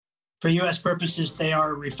For U.S. purposes, they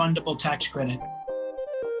are a refundable tax credit.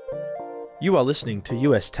 You are listening to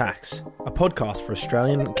US Tax, a podcast for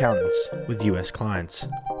Australian accountants with US clients.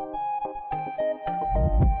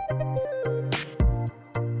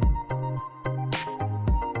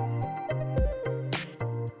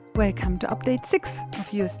 Welcome to update 6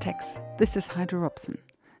 of US Tax. This is Heide Robson.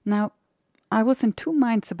 Now, I was in two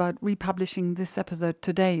minds about republishing this episode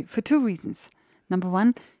today for two reasons. Number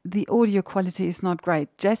one, the audio quality is not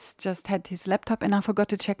great. Jess just had his laptop and I forgot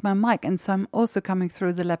to check my mic, and so I'm also coming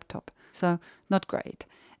through the laptop. So, not great.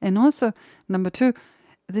 And also, number two,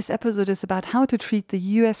 this episode is about how to treat the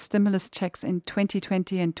US stimulus checks in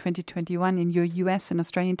 2020 and 2021 in your US and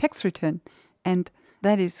Australian tax return. And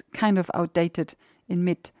that is kind of outdated in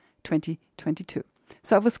mid-2022.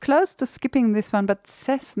 So I was close to skipping this one, but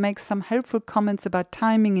Seth makes some helpful comments about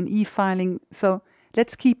timing and e-filing. So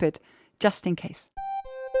let's keep it, just in case.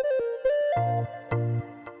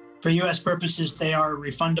 For U.S. purposes, they are a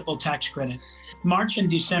refundable tax credit. March and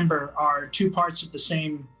December are two parts of the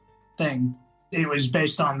same thing. It was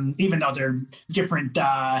based on, even though they're different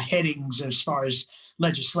headings as far as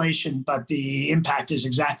legislation, but the impact is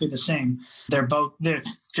exactly the same. They're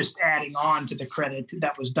just adding on to the credit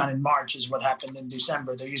that was done in March is what happened in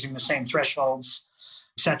December. They're using the same thresholds,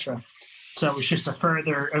 etc. So it was just a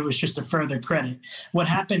further credit. What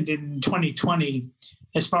happened in 2020,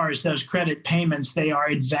 as far as those credit payments, they are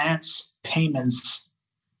advance payments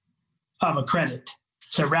of a credit.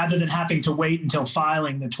 So rather than having to wait until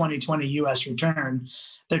filing the 2020 U.S. return,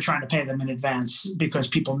 they're trying to pay them in advance because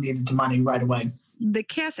people needed the money right away. The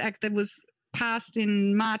CARES Act that was passed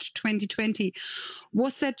in March 2020,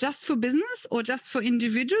 was that just for business or just for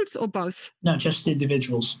individuals or both? No, just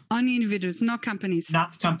individuals. Only individuals, not companies?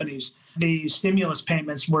 Not companies. The stimulus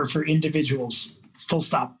payments were for individuals. Full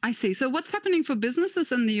stop. I see. So what's happening for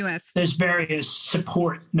businesses in the US? There's various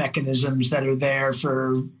support mechanisms that are there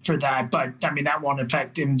for that, but I mean, that won't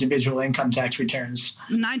affect individual income tax returns.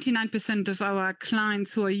 99% of our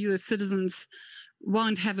clients who are US citizens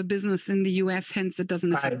won't have a business in the US, hence it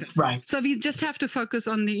doesn't affect us. Right. So we just have to focus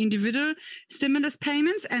on the individual stimulus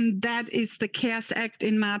payments, and that is the CARES Act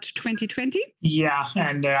in March 2020? Yeah,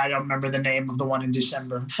 and I don't remember the name of the one in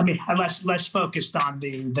December. I mean, less focused on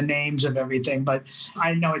the names of everything, but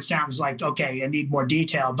I know it sounds like, okay, I need more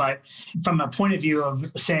detail, but from a point of view of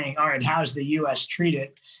saying, all right, how does the US treat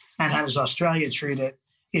it and how does Australia treat it?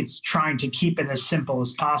 It's trying to keep it as simple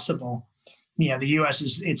as possible. You know, the U.S.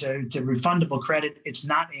 it's a refundable credit. It's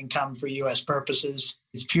not income for U.S. purposes.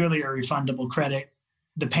 It's purely a refundable credit.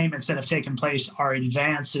 The payments that have taken place are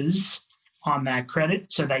advances on that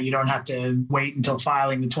credit so that you don't have to wait until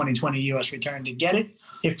filing the 2020 U.S. return to get it.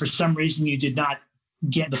 If for some reason you did not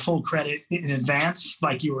get the full credit in advance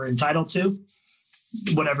like you were entitled to,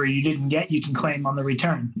 whatever you didn't get, you can claim on the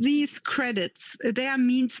return. These credits, they are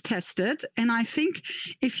means tested. And I think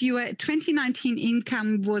if your 2019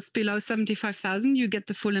 income was below 75,000, you get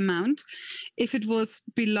the full amount. If it was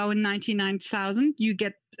below 99,000, you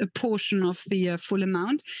get a portion of the full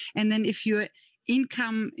amount. And then if your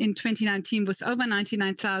income in 2019 was over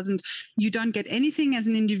 99,000, you don't get anything as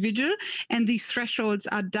an individual, and the thresholds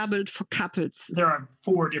are doubled for couples. There are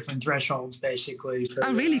 4 different thresholds, basically.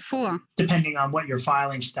 Really 4? Depending on what your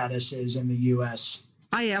filing status is in the U.S.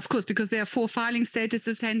 Yeah, of course, because there are 4 filing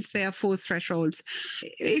statuses, hence there are 4 thresholds.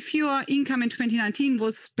 If your income in 2019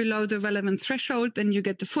 was below the relevant threshold, then you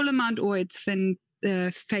get the full amount, or it's then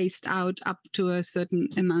phased out up to a certain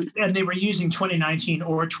amount. And they were using 2019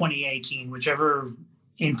 or 2018, whichever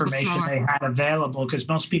information they had available, because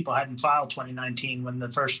most people hadn't filed 2019 when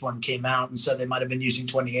the first one came out, and so they might have been using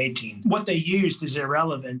 2018. What they used is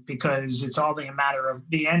irrelevant because it's all a matter of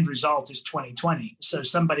the end result is 2020. So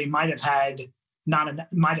somebody might have had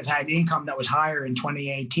income that was higher in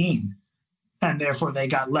 2018. And therefore, they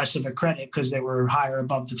got less of a credit because they were higher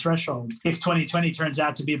above the threshold. If 2020 turns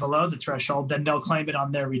out to be below the threshold, then they'll claim it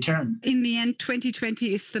on their return. In the end,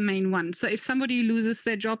 2020 is the main one. So if somebody loses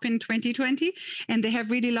their job in 2020 and they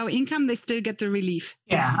have really low income, they still get the relief.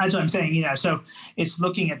 Yeah, that's what I'm saying. So it's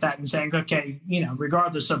looking at that and saying, okay,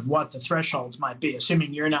 regardless of what the thresholds might be,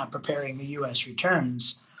 assuming you're not preparing the U.S.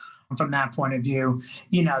 returns from that point of view,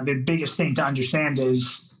 the biggest thing to understand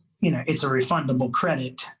is, it's a refundable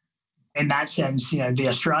credit. In that sense, the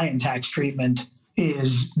Australian tax treatment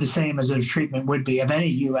is the same as a treatment would be of any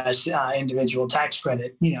U.S. Individual tax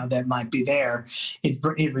credit, that might be there. It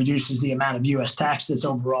reduces the amount of U.S. tax that's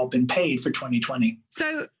overall been paid for 2020.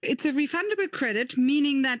 So it's a refundable credit,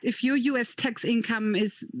 meaning that if your U.S. tax income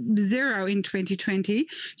is 0 in 2020,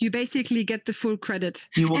 you basically get the full credit.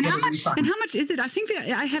 And how much is it? I think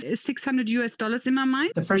I have $600 in my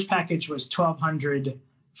mind. The first package was $1,200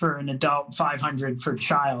 for an adult, 500 for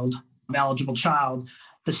child, eligible child.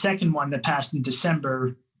 The second one that passed in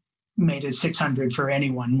December made it 600 for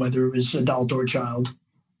anyone, whether it was adult or child.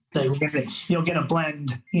 So you'll get a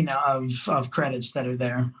blend, of credits that are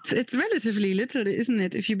there. It's relatively little, isn't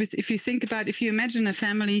it? If you think about, if you imagine a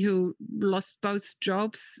family who lost both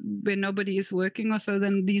jobs where nobody is working or so,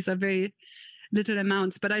 then these are very little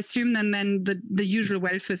amounts. But I assume then the usual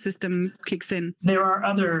welfare system kicks in. There are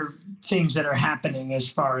other things that are happening as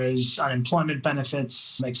far as unemployment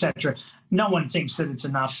benefits, et cetera. No one thinks that it's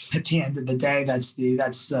enough at the end of the day. That's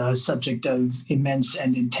the subject of immense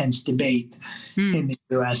and intense debate in the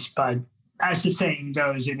U.S. But as the saying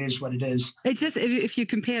goes, it is what it is. It's just if you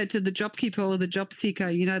compare it to the job keeper or the job seeker,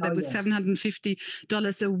 that was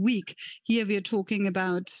 $750 a week. Here we are talking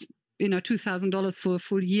about $2,000 for a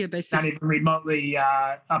full year, basically. Not even remotely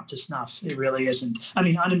up to snuff. It really isn't. I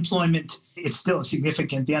mean, unemployment is still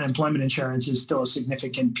significant. The unemployment insurance is still a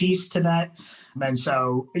significant piece to that. And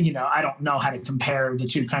so, I don't know how to compare the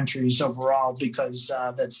two countries overall because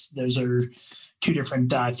those are two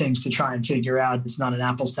different things to try and figure out. It's not an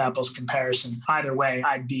apples to apples comparison. Either way,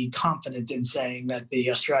 I'd be confident in saying that the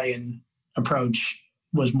Australian approach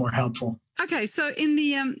was more helpful. Okay, so in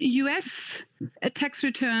the US tax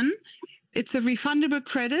return, it's a refundable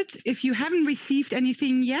credit. If you haven't received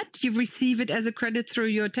anything yet, you receive it as a credit through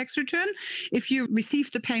your tax return. If you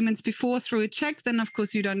receive the payments before through a check, then of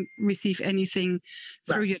course you don't receive anything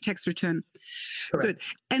through your tax return. Correct. Good.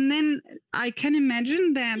 And then I can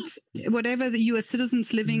imagine that whatever the US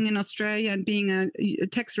citizens living in Australia and being a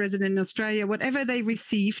tax resident in Australia, whatever they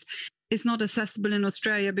received, is not accessible in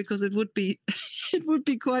Australia because it would be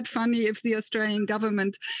quite funny if the Australian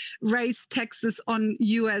government raised taxes on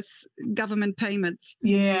US government payments.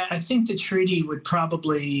 Yeah, I think the treaty would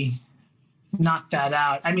probably knock that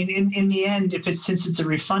out. I mean, in the end, since it's a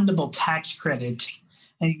refundable tax credit,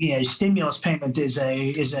 and stimulus payment is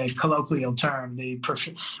a colloquial term.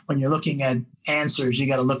 When you're looking at answers, you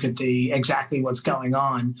got to look at exactly what's going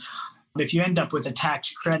on. If you end up with a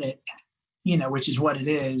tax credit, which is what it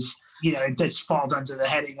is, it does fall under the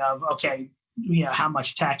heading of, okay, how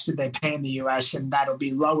much tax did they pay in the U.S., and that'll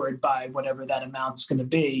be lowered by whatever that amount's going to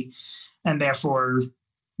be. And therefore,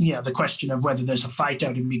 the question of whether there's a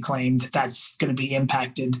FITO to be claimed, that's going to be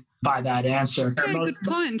impacted by that answer. Very good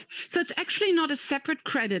point. So it's actually not a separate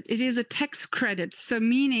credit. It is a tax credit. So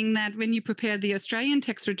meaning that when you prepare the Australian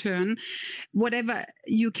tax return, whatever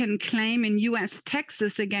you can claim in US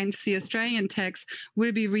taxes against the Australian tax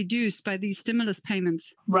will be reduced by these stimulus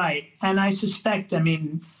payments. Right. And I suspect,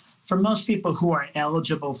 for most people who are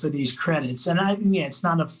eligible for these credits, and it's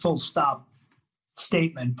not a full stop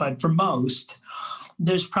statement, but for most,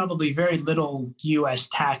 there's probably very little U.S.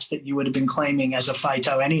 tax that you would have been claiming as a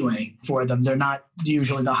FITO anyway for them. They're not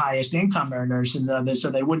usually the highest income earners, so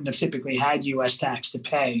they wouldn't have typically had U.S. tax to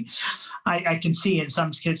pay. I can see in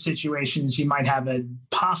some situations you might have a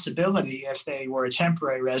possibility if they were a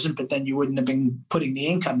temporary resident, but then you wouldn't have been putting the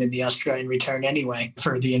income in the Australian return anyway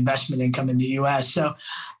for the investment income in the U.S. So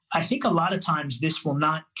I think a lot of times this will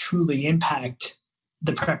not truly impact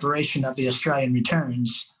the preparation of the Australian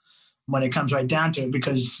returns when it comes right down to it,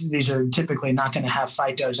 because these are typically not going to have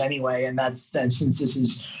FITOs anyway. And that's since this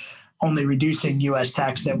is only reducing U.S.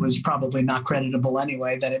 tax that was probably not creditable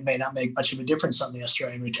anyway, then it may not make much of a difference on the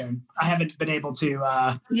Australian return. I haven't been able to...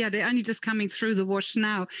 Yeah, they're only just coming through the wash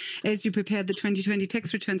now as you prepare the 2020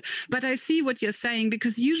 tax returns. But I see what you're saying,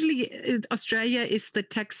 because usually Australia is the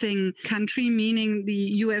taxing country, meaning the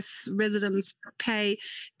U.S. residents pay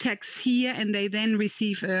tax here and they then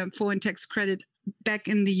receive a foreign tax credit back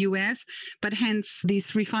in the US, but hence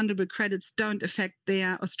these refundable credits don't affect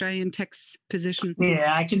their Australian tax position.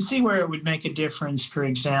 Yeah, I can see where it would make a difference. For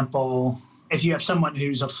example, if you have someone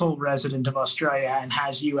who's a full resident of Australia and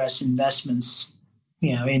has US investments,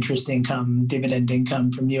 interest income, dividend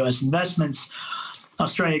income from US investments,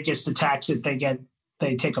 Australia gets the tax that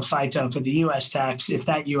they take a FITO for the US tax. If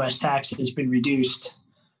that US tax has been reduced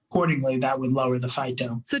accordingly, that would lower the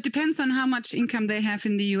FITO. So it depends on how much income they have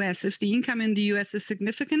in the US. If the income in the US is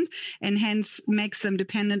significant and hence makes them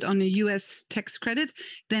dependent on a US tax credit,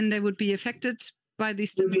 then they would be affected by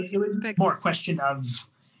these stimulus. It would be more a question of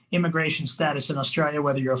immigration status in Australia,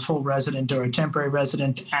 whether you're a full resident or a temporary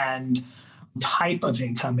resident, and type of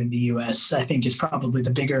income in the US, I think, is probably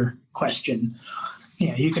the bigger question.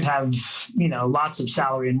 You could have, lots of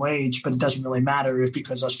salary and wage, but it doesn't really matter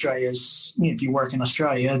because Australia's, if you work in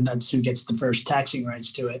Australia, that's who gets the first taxing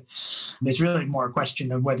rights to it. It's really more a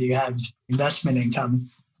question of whether you have investment income.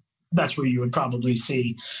 That's where you would probably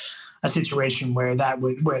see a situation where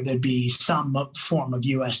there'd be some form of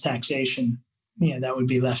U.S. taxation, that would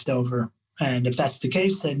be left over And if that's the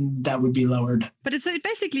case, then that would be lowered. But it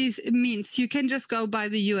basically means you can just go by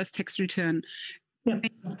the US tax return. Yeah.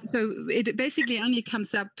 So it basically only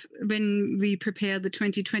comes up when we prepare the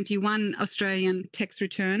 2021 Australian tax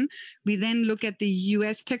return. We then look at the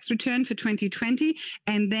US tax return for 2020,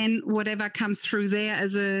 and then whatever comes through there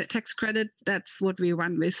as a tax credit, that's what we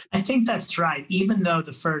run with. I think that's right. Even though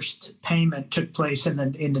the first payment took place in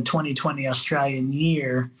the 2020 Australian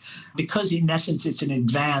year, because in essence it's an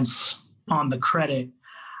advance on the credit,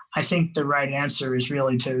 I think the right answer is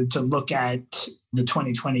really to look at the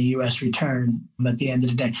 2020 U.S. return at the end of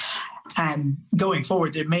the day. And going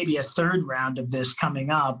forward, there may be a third round of this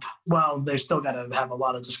coming up. Well, they're still got to have a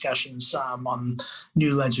lot of discussions on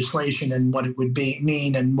new legislation and what it would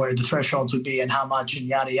mean and where the thresholds would be and how much and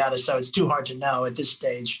yada, yada. So it's too hard to know at this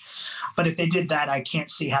stage. But if they did that, I can't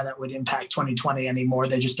see how that would impact 2020 anymore.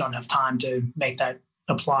 They just don't have time to make that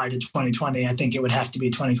apply to 2020. I think it would have to be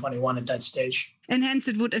 2021 at that stage. And hence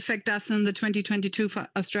it would affect us in the 2022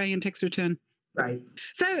 Australian tax return. Right.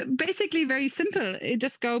 So basically very simple.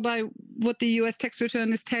 Just go by what the US tax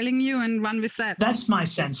return is telling you and run with that. That's my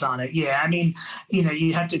sense on it. Yeah. I mean,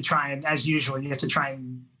 you have to try and, as usual, you have to try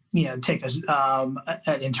and, take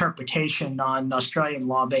an interpretation on Australian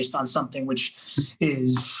law based on something which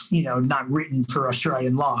is, not written for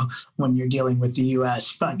Australian law when you're dealing with the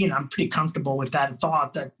U.S. But, I'm pretty comfortable with that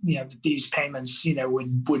thought that, that these payments,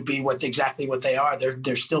 would be exactly what they are.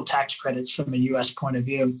 They're still tax credits from a U.S. point of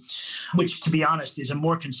view, which, to be honest, is a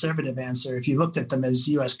more conservative answer. If you looked at them as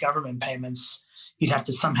U.S. government payments, you'd have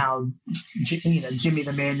to somehow, jimmy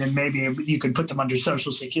them in, and maybe you could put them under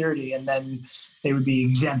Social Security, and then they would be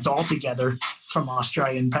exempt altogether from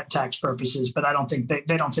Australian tax purposes. But I don't think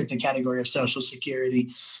they don't fit the category of Social Security,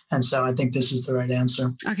 and so I think this is the right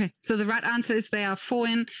answer. Okay, so the right answer is they are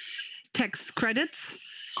foreign tax credits.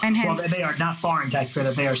 And hence, well, they are not foreign tax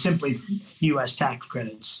credits; they are simply U.S. tax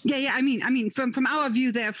credits. Yeah. I mean, from our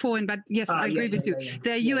view, they are foreign, but yes, I agree with you. Yeah.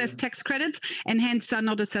 They're U.S. tax credits, and hence are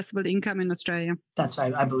not assessable income in Australia.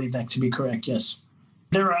 I believe that to be correct. Yes.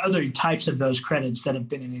 There are other types of those credits that have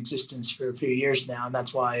been in existence for a few years now, and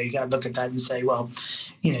that's why you got to look at that and say, well,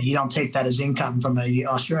 you don't take that as income from an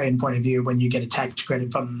Australian point of view when you get a tax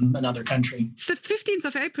credit from another country. It's the 15th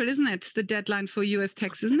of April, isn't it? The deadline for U.S.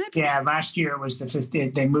 tax, isn't it? Yeah, last year was the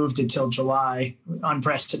 15th. They moved it till July,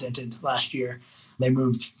 unprecedented last year. They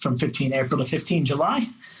moved from 15 April to 15 July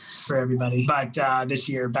for everybody, but this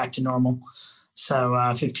year back to normal. So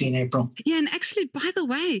 15 April. Yeah, and actually, by the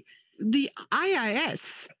way, the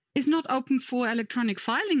IRS is not open for electronic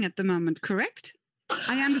filing at the moment, correct?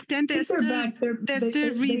 I understand they're still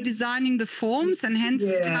redesigning the forms and hence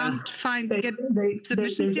can't get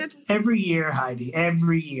submissions yet. Every year, Heidi,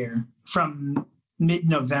 from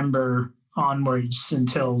mid-November onwards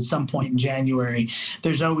until some point in January,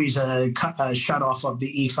 there's always a shut off of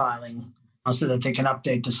the e-filing so that they can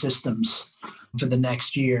update the systems for the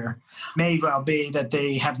next year. May well be that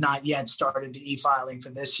they have not yet started the e-filing for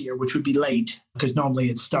this year, which would be late because normally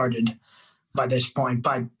it's started by this point.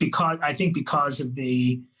 But because of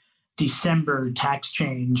the December tax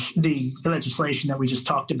change, the legislation that we just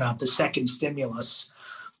talked about, the second stimulus,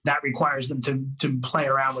 that requires them to play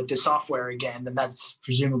around with the software again. And that's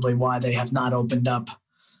presumably why they have not opened up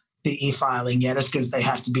the e-filing yet, is because they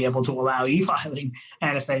have to be able to allow e-filing.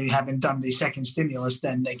 And if they haven't done the second stimulus,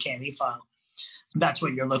 then they can't e-file. That's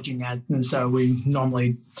what you're looking at. And so we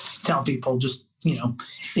normally tell people just,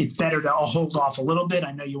 it's better to hold off a little bit.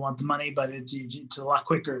 I know you want the money, but it's a lot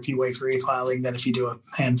quicker if you wait for e-filing than if you do a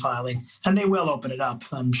hand filing. And they will open it up.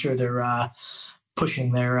 I'm sure they're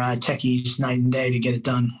pushing their techies night and day to get it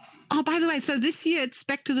done. Oh, by the way, so this year it's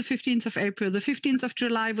back to the 15th of April. The 15th of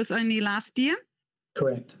July was only last year?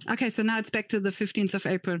 Correct. Okay, so now it's back to the 15th of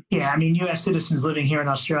April. Yeah, I mean, U.S. citizens living here in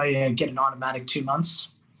Australia get an automatic 2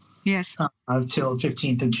 months. Yes. Until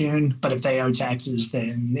 15th of June. But if they owe taxes,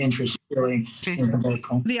 then interest really in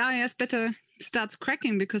April. The IRS better starts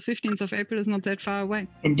cracking because 15th of April is not that far away.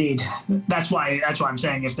 Indeed. That's why I'm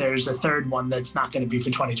saying if there's a third one that's not going to be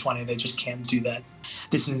for 2020, they just can't do that.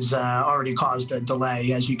 This has already caused a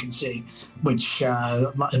delay, as you can see, which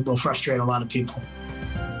will frustrate a lot of people.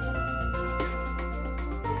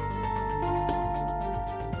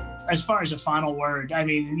 As far as a final word, I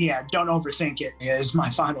mean, don't overthink it is my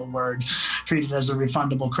final word. Treat it as a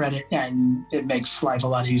refundable credit and it makes life a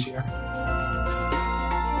lot easier.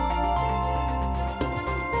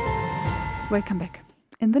 Welcome back.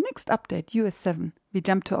 In the next update, US 7, we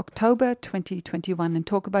jump to October 2021 and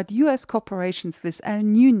talk about US corporations with Al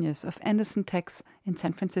Nunez of Anderson Tax in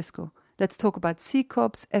San Francisco. Let's talk about C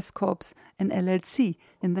Corps, S Corps and LLC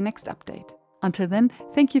in the next update. Until then,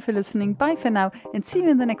 thank you for listening. Bye for now, and see you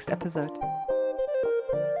in the next episode.